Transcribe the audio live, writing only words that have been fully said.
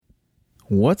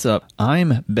What's up?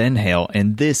 I'm Ben Hale,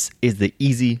 and this is the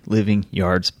Easy Living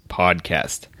Yards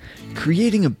podcast.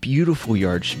 Creating a beautiful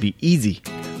yard should be easy.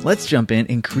 Let's jump in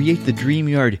and create the dream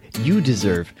yard you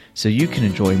deserve so you can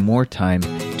enjoy more time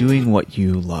doing what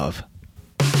you love.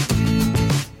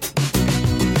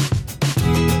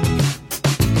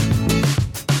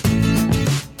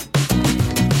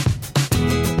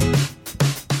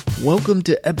 Welcome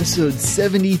to episode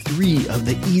 73 of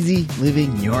the Easy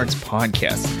Living Yards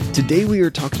podcast. Today we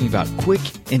are talking about quick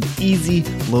and easy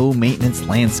low maintenance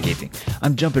landscaping.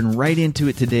 I'm jumping right into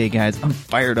it today, guys. I'm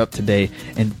fired up today,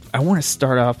 and I want to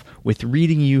start off with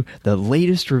reading you the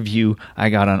latest review I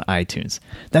got on iTunes.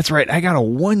 That's right, I got a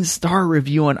 1-star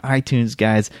review on iTunes,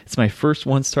 guys. It's my first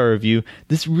 1-star review.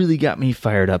 This really got me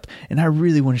fired up, and I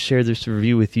really want to share this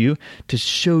review with you to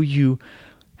show you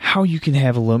how you can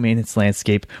have a low maintenance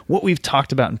landscape, what we've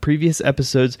talked about in previous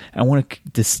episodes. I want to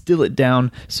distill it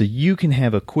down so you can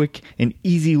have a quick and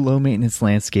easy low maintenance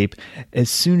landscape as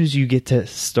soon as you get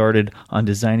started on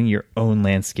designing your own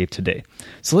landscape today.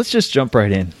 So let's just jump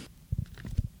right in.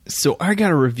 So I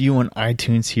got a review on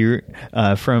iTunes here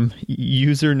from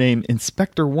username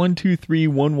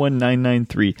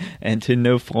Inspector12311993, and to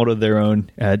no fault of their own,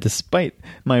 despite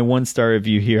my 1-star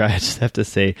review here, I just have to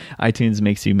say iTunes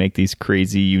makes you make these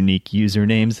crazy unique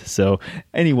usernames. So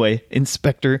anyway,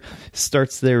 Inspector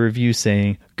starts their review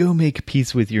saying, "Go make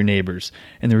peace with your neighbors."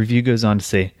 And the review goes on to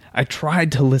say, "I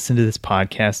tried to listen to this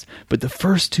podcast, but the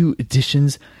first 2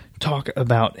 editions talk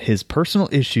about his personal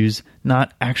issues,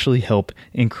 not actually help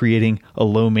in creating a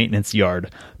low maintenance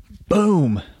yard."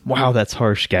 Boom! Wow, that's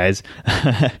harsh, guys.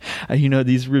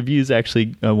 These reviews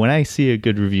actually, when I see a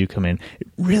good review come in, it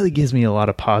really gives me a lot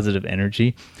of positive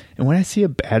energy. And when I see a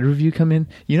bad review come in,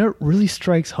 it really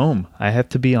strikes home. I have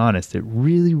to be honest. It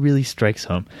really, really strikes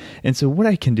home. And so what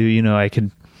I can do, I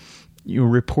can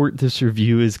report this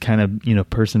review as kind of,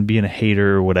 person being a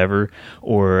hater or whatever,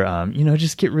 or,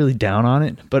 just get really down on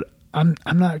it. But I'm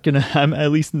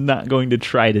at least not going to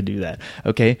try to do that.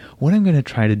 Okay. What I'm going to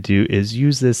try to do is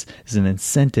use this as an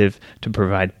incentive to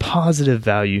provide positive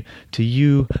value to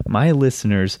you, my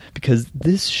listeners, because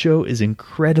this show is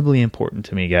incredibly important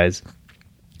to me, guys.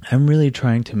 I'm really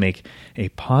trying to make a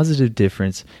positive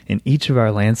difference in each of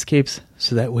our landscapes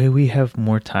so that way we have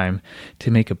more time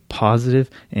to make a positive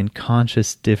and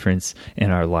conscious difference in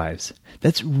our lives.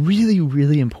 That's really,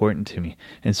 really important to me.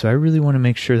 And so I really want to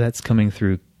make sure that's coming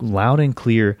through loud and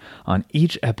clear on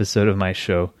each episode of my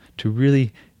show to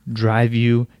really drive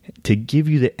you, to give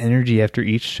you the energy after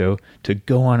each show to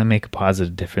go on and make a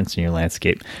positive difference in your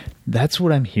landscape. That's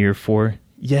what I'm here for.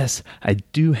 Yes, I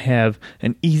do have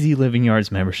an Easy Living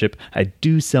Yards membership. I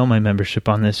do sell my membership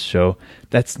on this show.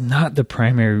 That's not the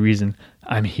primary reason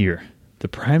I'm here. The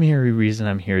primary reason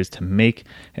I'm here is to make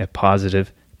a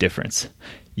positive difference.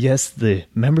 Yes, the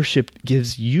membership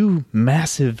gives you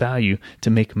massive value to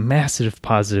make massive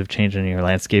positive change in your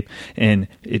landscape, and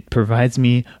it provides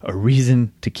me a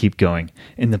reason to keep going.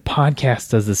 And the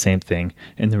podcast does the same thing,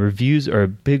 and the reviews are a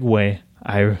big way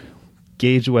I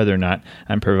gauge whether or not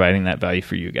I'm providing that value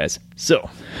for you guys. So,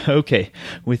 okay,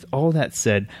 with all that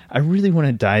said, I really want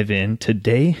to dive in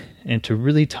today and to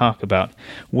really talk about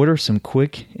what are some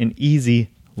quick and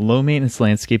easy low maintenance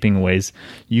landscaping ways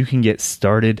you can get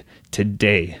started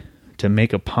today to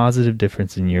make a positive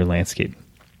difference in your landscape.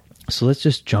 So let's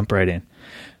just jump right in.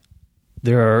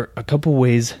 There are a couple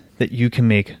ways that you can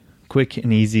make quick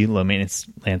and easy low maintenance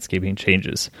landscaping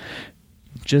changes.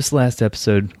 Just last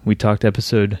episode, we talked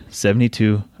episode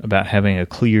 72 about having a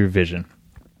clear vision.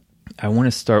 I want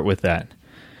to start with that.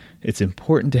 It's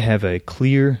important to have a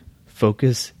clear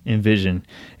focus and vision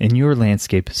in your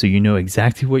landscape so you know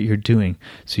exactly what you're doing,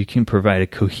 so you can provide a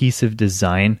cohesive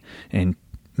design and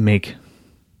make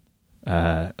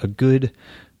a good,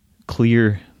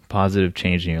 clear, positive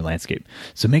change in your landscape.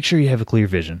 So make sure you have a clear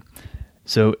vision.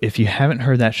 So if you haven't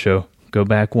heard that show, go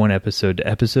back 1 episode to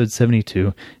episode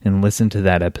 72 and listen to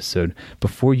that episode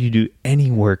before you do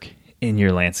any work in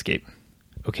your landscape.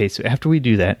 Okay, so after we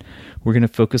do that, we're going to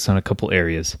focus on a couple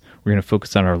areas. We're going to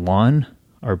focus on our lawn,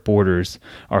 our borders,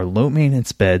 our low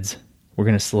maintenance beds. We're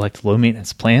going to select low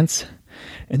maintenance plants,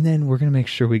 and then we're going to make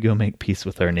sure we go make peace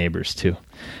with our neighbors too.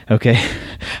 Okay,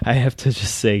 I have to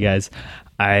just say, guys,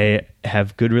 I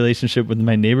have good relationship with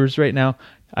my neighbors right now.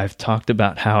 I've talked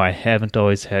about how I haven't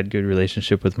always had good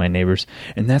relationship with my neighbors,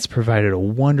 and that's provided a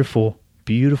wonderful,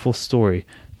 beautiful story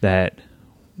that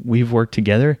we've worked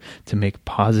together to make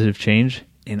positive change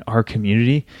in our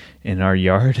community, in our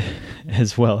yard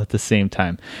as well at the same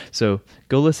time. So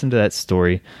go listen to that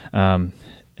story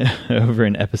over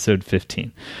in episode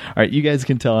 15. All right, you guys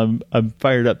can tell I'm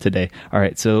fired up today. All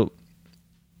right, so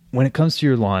when it comes to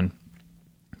your lawn,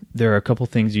 there are a couple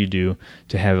things you do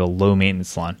to have a low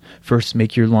maintenance lawn. First,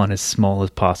 make your lawn as small as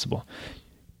possible.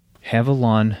 Have a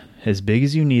lawn as big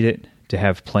as you need it to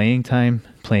have playing time,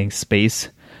 playing space,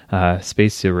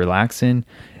 space to relax in,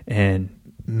 and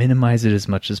minimize it as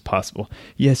much as possible.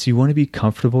 Yes, you want to be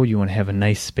comfortable. You want to have a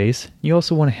nice space. You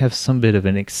also want to have some bit of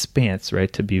an expanse,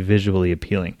 right, to be visually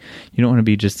appealing. You don't want to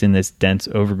be just in this dense,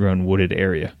 overgrown, wooded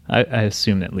area. I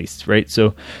assume at least, right?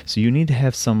 So you need to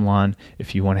have some lawn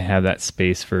if you want to have that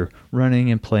space for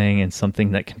running and playing and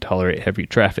something that can tolerate heavy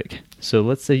traffic. So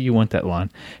let's say you want that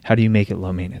lawn. How do you make it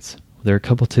low maintenance? Well, there are a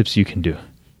couple tips you can do.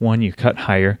 One, you cut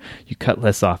higher, you cut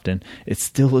less often. It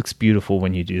still looks beautiful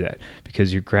when you do that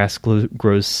because your grass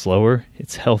grows slower,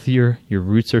 it's healthier, your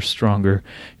roots are stronger,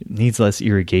 it needs less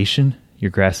irrigation,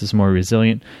 your grass is more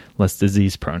resilient, less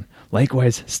disease prone.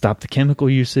 Likewise, stop the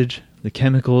chemical usage. The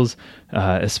chemicals,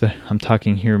 I'm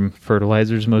talking here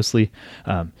fertilizers mostly.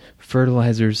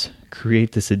 Fertilizers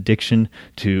create this addiction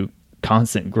to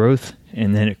constant growth,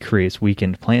 and then it creates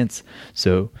weakened plants.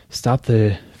 So stop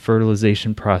the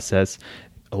fertilization process.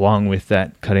 Along with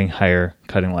that, cutting higher,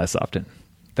 cutting less often.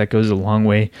 That goes a long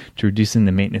way to reducing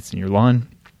the maintenance in your lawn.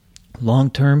 Long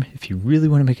term, if you really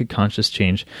want to make a conscious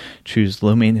change, choose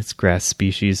low maintenance grass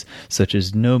species such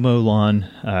as No-Mow Lawn.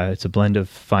 It's a blend of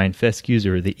fine fescues,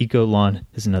 or the Eco Lawn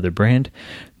is another brand.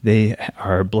 They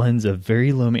are blends of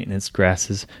very low maintenance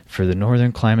grasses for the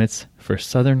northern climates. For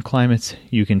southern climates,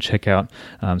 you can check out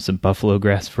some buffalo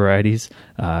grass varieties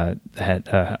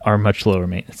that are much lower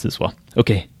maintenance as well.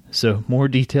 Okay. So more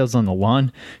details on the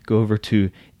lawn, go over to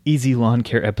Easy Lawn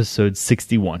Care episode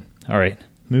 61. All right,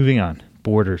 moving on.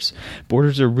 Borders.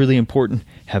 Borders are really important.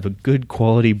 Have a good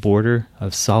quality border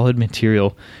of solid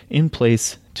material in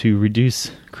place to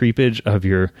reduce creepage of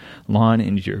your lawn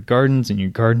into your gardens and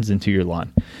your gardens into your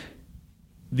lawn.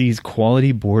 These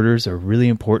quality borders are really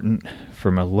important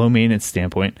from a low maintenance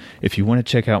standpoint. If you want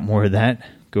to check out more of that,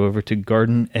 go over to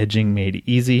Garden Edging Made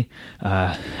Easy.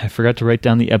 I forgot to write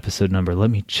down the episode number. Let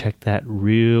me check that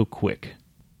real quick.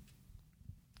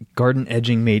 Garden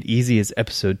Edging Made Easy is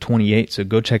episode 28, so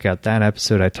go check out that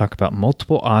episode. I talk about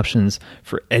multiple options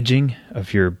for edging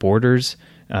of your borders,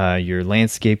 your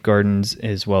landscape gardens,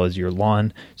 as well as your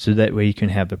lawn, so that way you can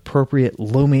have appropriate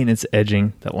low-maintenance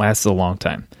edging that lasts a long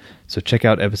time. So check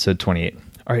out episode 28.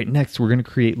 All right, next we're going to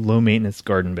create low-maintenance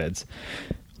garden beds.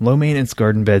 Low-maintenance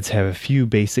garden beds have a few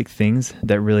basic things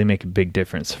that really make a big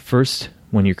difference. First,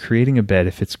 when you're creating a bed,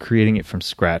 if it's creating it from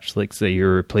scratch, like say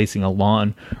you're replacing a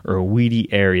lawn or a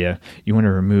weedy area, you want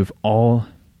to remove all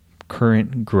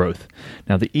current growth.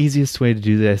 Now, the easiest way to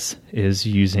do this is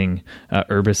using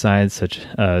herbicides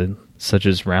such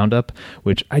as Roundup,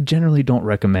 which I generally don't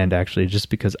recommend actually, just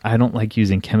because I don't like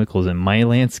using chemicals in my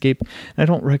landscape. I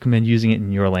don't recommend using it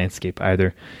in your landscape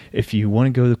either. If you want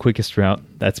to go the quickest route,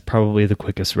 that's probably the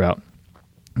quickest route.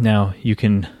 Now, you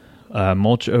can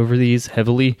mulch over these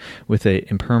heavily with an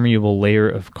impermeable layer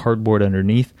of cardboard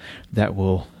underneath that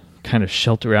will kind of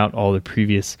shelter out all the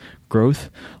previous growth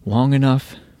long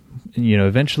enough.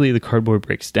 Eventually the cardboard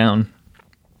breaks down,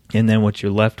 and then what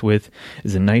you're left with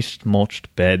is a nice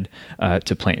mulched bed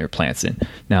to plant your plants in.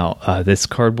 Now, this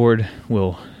cardboard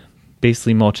will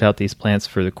basically mulch out these plants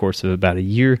for the course of about a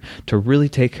year to really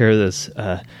take care of those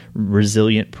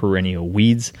resilient perennial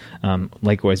weeds.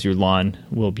 Likewise, your lawn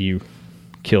will be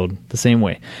killed the same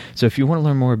way. So if you want to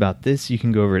learn more about this, you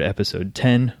can go over to episode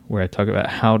 10, where I talk about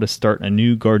how to start a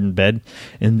new garden bed.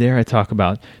 And there I talk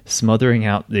about smothering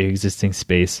out the existing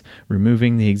space,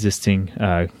 removing the existing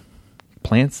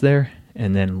plants there,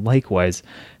 and then likewise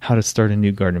how to start a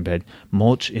new garden bed.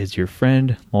 Mulch is your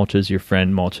friend, mulch is your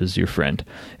friend, mulch is your friend.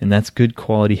 And that's good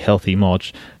quality, healthy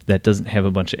mulch that doesn't have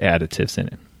a bunch of additives in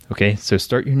it. Okay, so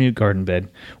start your new garden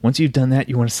bed. Once you've done that,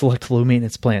 you want to select low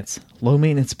maintenance plants. Low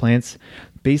maintenance plants,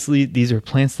 basically these are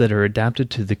plants that are adapted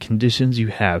to the conditions you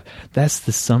have. That's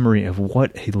the summary of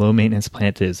what a low maintenance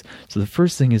plant is. So the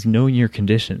first thing is knowing your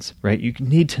conditions, right? You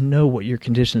need to know what your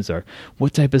conditions are.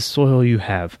 What type of soil you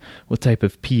have, what type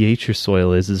of pH your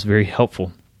soil is very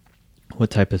helpful. What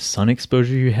type of sun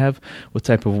exposure you have, what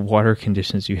type of water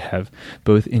conditions you have,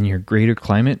 both in your greater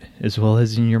climate as well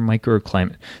as in your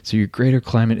microclimate. So your greater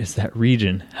climate is that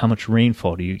region. How much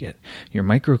rainfall do you get? Your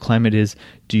microclimate is,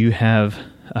 do you have,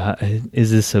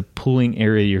 is this a pooling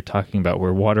area you're talking about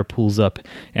where water pools up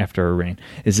after a rain?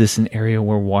 Is this an area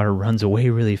where water runs away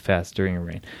really fast during a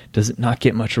rain? Does it not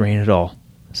get much rain at all?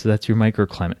 So that's your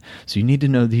microclimate. So you need to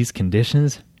know these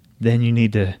conditions. Then you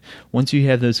need to, once you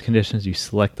have those conditions, you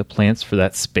select the plants for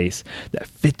that space that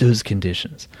fit those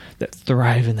conditions, that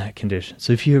thrive in that condition.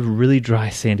 So if you have really dry,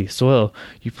 sandy soil,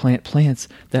 you plant plants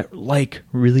that like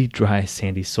really dry,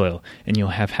 sandy soil, and you'll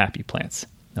have happy plants.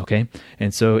 Okay,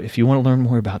 and so if you want to learn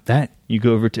more about that, you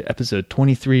go over to episode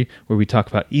 23, where we talk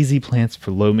about easy plants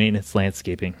for low maintenance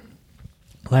landscaping.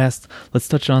 Last, let's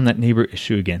touch on that neighbor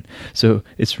issue again. So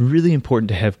it's really important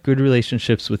to have good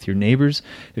relationships with your neighbors.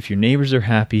 If your neighbors are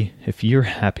happy, if you're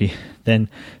happy, then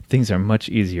things are much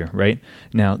easier, right?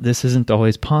 Now, this isn't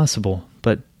always possible,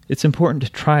 but it's important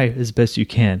to try as best you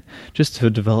can just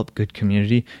to develop good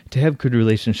community, to have good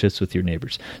relationships with your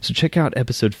neighbors. So check out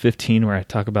episode 15, where I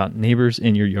talk about neighbors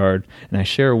in your yard, and I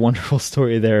share a wonderful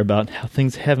story there about how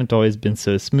things haven't always been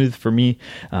so smooth for me,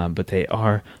 but they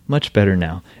are much better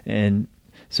now. And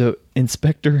so,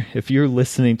 Inspector, if you're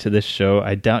listening to this show,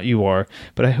 I doubt you are,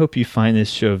 but I hope you find this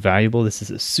show valuable. This is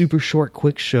a super short,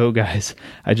 quick show, guys.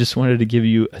 I just wanted to give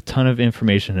you a ton of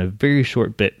information in a very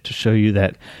short bit to show you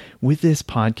that with this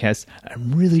podcast,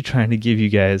 I'm really trying to give you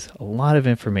guys a lot of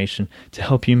information to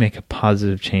help you make a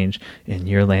positive change in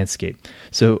your landscape.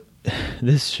 So,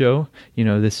 this show,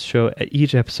 at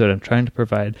each episode, I'm trying to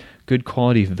provide good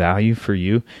quality value for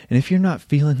you. And if you're not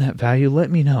feeling that value, let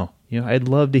me know. I'd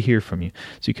love to hear from you.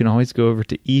 So you can always go over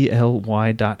to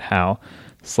ely.how/pod,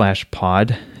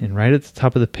 and right at the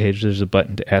top of the page, there's a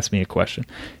button to ask me a question.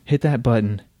 Hit that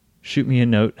button, shoot me a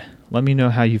note, let me know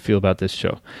how you feel about this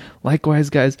show. Likewise,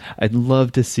 guys, I'd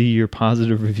love to see your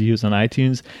positive reviews on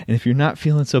iTunes, and if you're not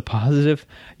feeling so positive,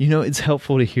 it's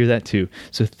helpful to hear that too.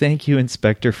 So thank you,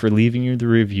 Inspector, for leaving you the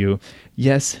review.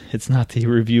 Yes, it's not the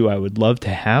review I would love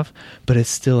to have, but it's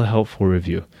still a helpful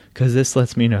review, because this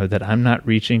lets me know that I'm not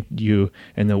reaching you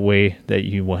in the way that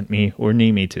you want me or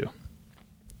need me to.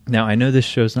 Now, I know this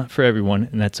show's not for everyone,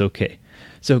 and that's okay.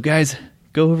 So, guys,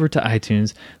 go over to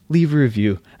iTunes, leave a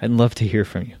review. I'd love to hear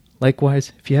from you.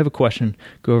 Likewise, if you have a question,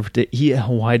 go over to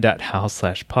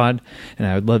ely.how/pod, and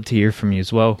I would love to hear from you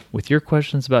as well with your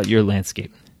questions about your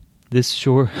landscape. This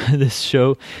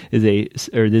episode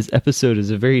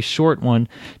is a very short one,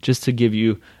 just to give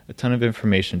you a ton of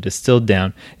information distilled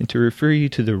down and to refer you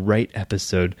to the right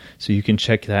episode so you can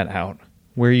check that out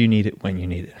where you need it, when you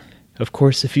need it. Of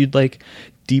course, if you'd like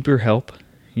deeper help,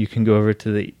 you can go over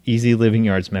to the Easy Living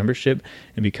Yards membership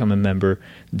and become a member.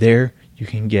 There, you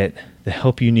can get the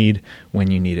help you need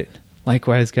when you need it.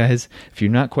 Likewise, guys, if you're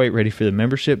not quite ready for the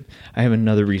membership, I have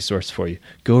another resource for you.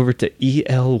 Go over to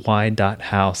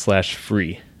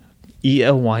ely.how/free.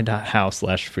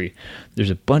 ely.how/free.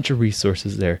 There's a bunch of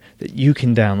resources there that you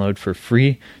can download for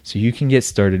free so you can get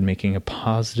started making a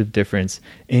positive difference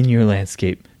in your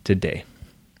landscape today.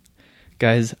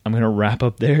 Guys, I'm going to wrap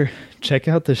up there. Check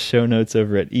out the show notes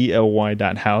over at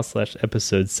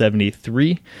ely.how/episode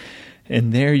 73.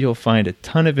 And there you'll find a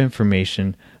ton of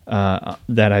information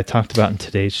that I talked about in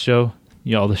today's show.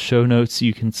 All the show notes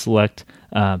you can select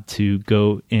to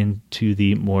go into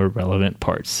the more relevant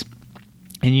parts.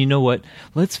 And you know what?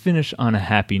 Let's finish on a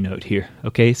happy note here.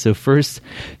 Okay, so first,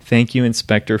 thank you,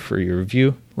 Inspector, for your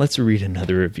review. Let's read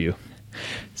another review.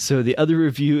 So the other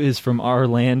review is from Our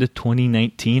Land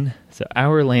 2019. So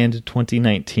Our Land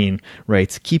 2019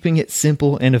 writes, "Keeping it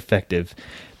simple and effective.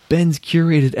 Ben's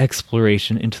curated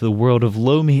exploration into the world of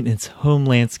low-maintenance home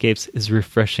landscapes is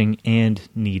refreshing and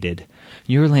needed.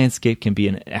 Your landscape can be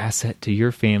an asset to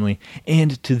your family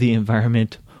and to the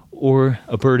environment, or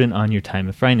a burden on your time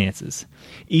and finances.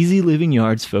 Easy Living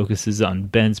Yards focuses on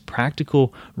Ben's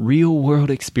practical,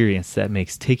 real-world experience that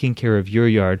makes taking care of your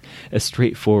yard a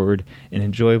straightforward and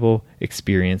enjoyable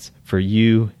experience for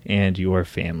you and your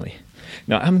family."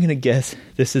 Now, I'm going to guess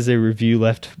this is a review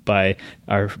left by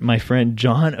my friend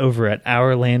John over at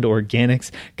Our Land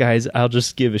Organics. Guys, I'll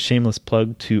just give a shameless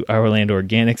plug to Our Land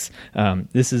Organics.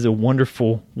 This is a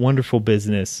wonderful, wonderful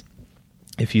business.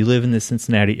 If you live in the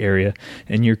Cincinnati area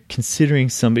and you're considering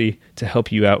somebody to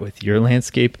help you out with your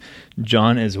landscape,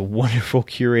 John is a wonderful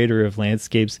curator of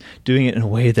landscapes, doing it in a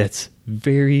way that's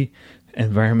very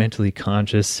environmentally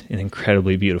conscious and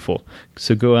incredibly beautiful.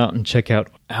 So go out and check out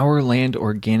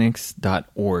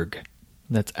ourlandorganics.org.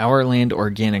 That's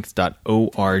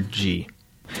ourlandorganics.org.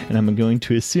 And I'm going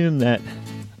to assume that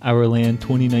Our Land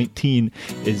 2019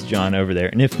 is John over there.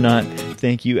 And if not,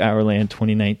 thank you, Our Land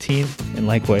 2019. And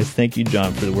likewise, thank you,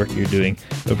 John, for the work you're doing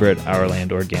over at Our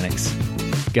Land Organics.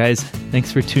 Guys,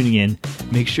 thanks for tuning in.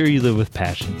 Make sure you live with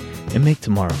passion and make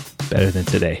tomorrow better than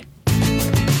today.